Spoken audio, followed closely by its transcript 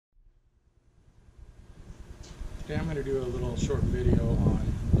Today I'm going to do a little short video on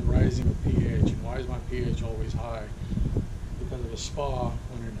the rising of pH and why is my pH always high. Because of a spa,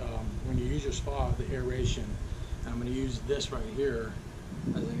 when you use your spa, the aeration, and I'm going to use this right here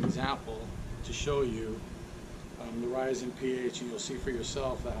as an example to show you the rise in pH, and you'll see for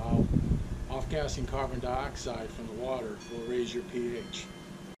yourself that how off-gassing carbon dioxide from the water will raise your pH.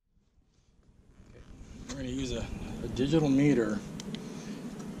 We're going to use a digital meter to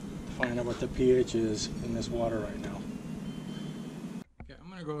find out what the pH is in this water right now. Okay, I'm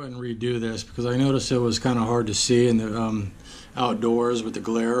going to go ahead and redo this because I noticed it was kind of hard to see in the outdoors with the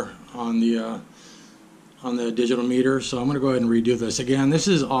glare on the digital meter. So I'm going to go ahead and redo this. Again, this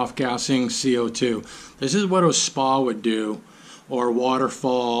is off-gassing CO2. This is what a spa would do, or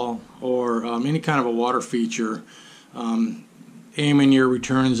waterfall, or any kind of a water feature. Aiming your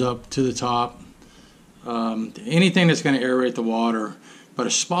returns up to the top. Anything that's going to aerate the water. But a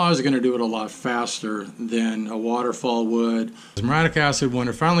spa is going to do it a lot faster than a waterfall would. Muriatic acid, when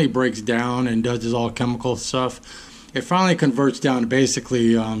it finally breaks down and does this all chemical stuff, it finally converts down to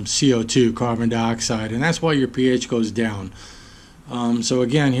basically CO2, carbon dioxide, and that's why your pH goes down. So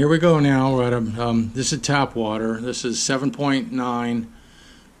again, here we go now. We're at this is tap water. This is 7.9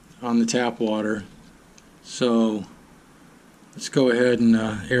 on the tap water. So let's go ahead and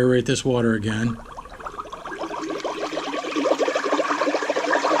aerate this water again.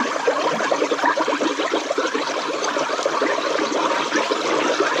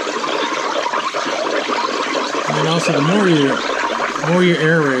 And also, the more you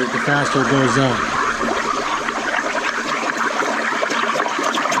aerate, the faster it goes up.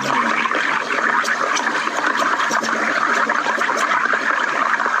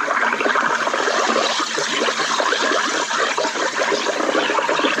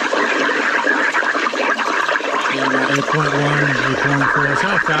 Yeah, 8.1, 8.4. See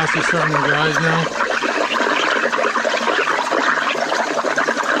how fast it's starting to rise now?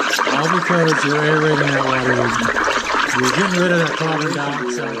 All because you're aerating that water. You're getting rid of that carbon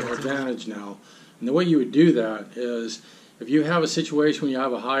dioxide advantage now. And the way you would do that is, if you have a situation where you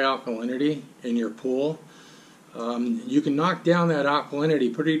have a high alkalinity in your pool, you can knock down that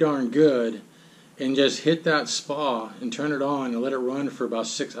alkalinity pretty darn good and just hit that spa and turn it on and let it run for about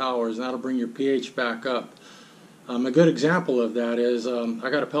 6 hours, and that'll bring your pH back up. A good example of that is I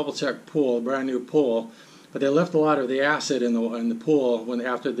got a PebbleTech pool, a brand new pool, but they left a lot of the acid in the pool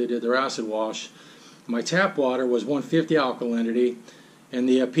after they did their acid wash. My tap water was 150 alkalinity, and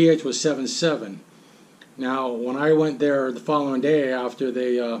the pH was 7.7. Now, when I went there the following day after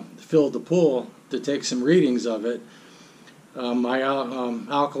they filled the pool to take some readings of it, my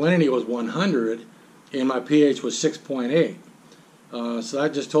alkalinity was 100, and my pH was 6.8. So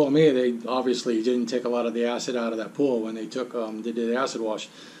that just told me they obviously didn't take a lot of the acid out of that pool when they did the acid wash.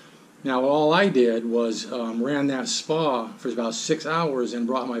 Now, all I did was ran that spa for about 6 hours and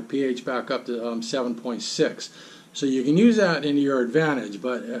brought my pH back up to 7.6. So you can use that in your advantage.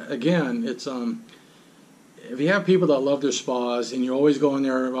 But again, it's if you have people that love their spas and you're always going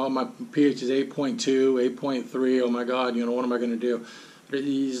there, oh, my pH is 8.2, 8.3, oh my God, what am I going to do?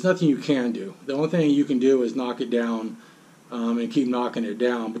 There's nothing you can do. The only thing you can do is knock it down and keep knocking it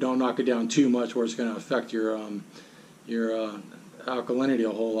down, but don't knock it down too much where it's going to affect your alkalinity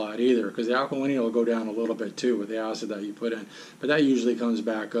a whole lot either, because the alkalinity will go down a little bit too with the acid that you put in, but that usually comes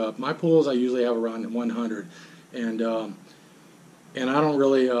back up. My pools I usually have around 100, and I don't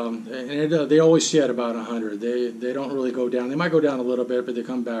really they always stay at about 100. They don't really go down. They might go down a little bit, but they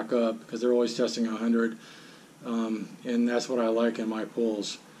come back up because they're always testing 100, and that's what I like in my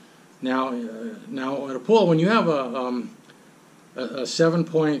pools. Now at a pool, when you have a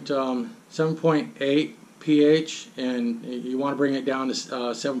 7.8 pH and you want to bring it down to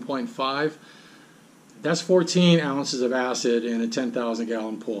 7.5, that's 14 ounces of acid in a 10,000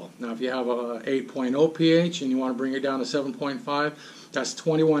 gallon pool. Now if you have a 8.0 pH and you want to bring it down to 7.5, that's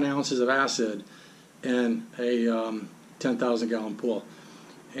 21 ounces of acid in a 10,000 gallon pool.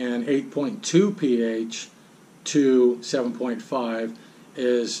 And 8.2 pH to 7.5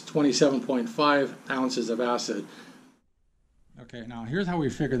 is 27.5 ounces of acid. Okay, now here's how we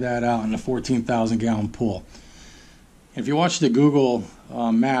figured that out in a 14,000 gallon pool. If you watch the Google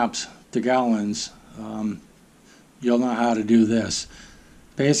maps to gallons, you'll know how to do this.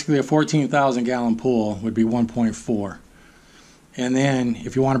 Basically, a 14,000 gallon pool would be 1.4. And then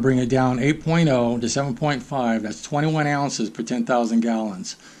if you want to bring it down 8.0 to 7.5, that's 21 ounces per 10,000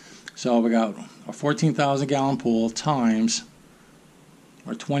 gallons. So we got a 14,000 gallon pool times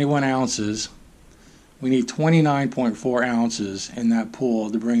or 21 ounces. We need 29.4 ounces in that pool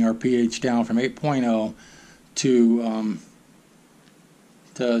to bring our pH down from 8.0 to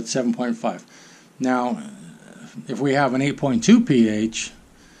 7.5. Now, if we have an 8.2 pH,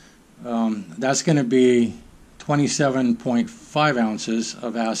 that's going to be 27.5 ounces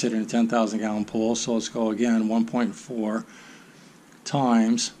of acid in a 10,000 gallon pool. So let's go again, 1.4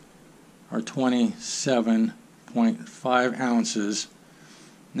 times our 27.5 ounces.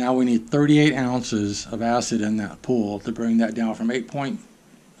 Now we need 38 ounces of acid in that pool to bring that down from 8.2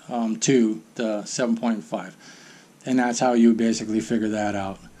 to 7.5. And that's how you basically figure that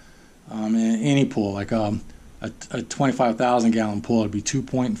out. In any pool, like a 25,000 gallon pool, it'd be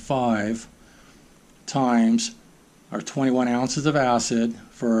 2.5 times our 21 ounces of acid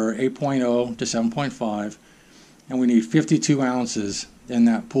for 8.0 to 7.5, and we need 52 ounces in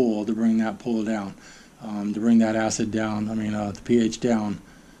that pool to bring that pool down, to bring that acid down, the pH down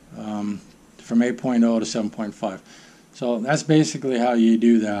from 8.0 to 7.5. So that's basically how you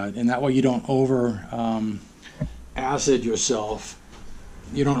do that, and that way you don't over acid yourself.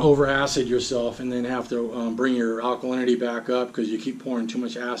 You don't over acid yourself and then have to bring your alkalinity back up because you keep pouring too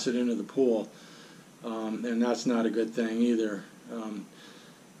much acid into the pool. And that's not a good thing either.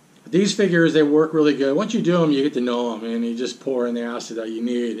 These figures, they work really good. Once you do them, you get to know them, and you just pour in the acid that you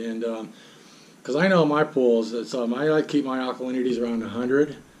need. And because I know my pools, I like to keep my alkalinities around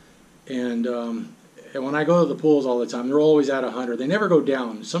 100. And when I go to the pools all the time, they're always at 100. They never go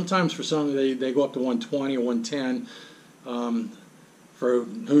down. Sometimes for some, they go up to 120 or 110. For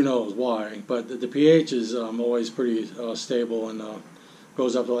who knows why. But the pH is always pretty stable, and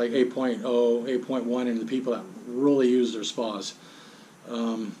goes up to like 8.0, 8.1 in the people that really use their spas.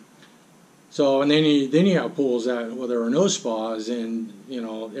 And then you have pools that there are no spas, and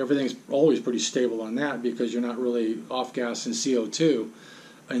everything's always pretty stable on that because you're not really off-gassing CO2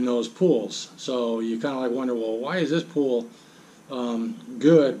 in those pools. So you kind of like wonder, well, why is this pool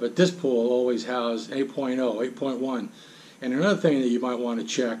good, but this pool always has 8.0, 8.1? And another thing that you might want to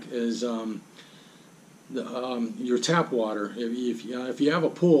check is your tap water. If you have a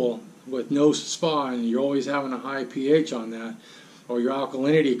pool with no spa and you're always having a high pH on that, or your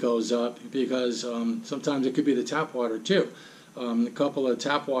alkalinity goes up, because sometimes it could be the tap water too. A couple of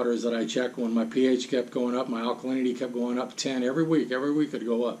tap waters that I checked, when my pH kept going up, my alkalinity kept going up 10 every week. Every week it'd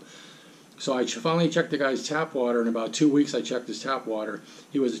go up. So I finally checked the guy's tap water. In about 2 weeks I checked his tap water.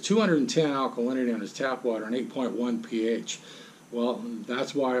 He was at 210 alkalinity on his tap water and 8.1 pH. Well,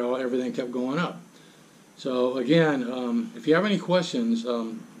 that's why everything kept going up. So again, if you have any questions,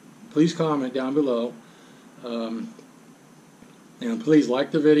 please comment down below. And please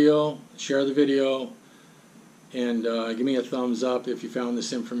like the video, share the video, and give me a thumbs up if you found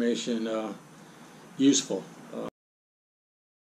this information useful.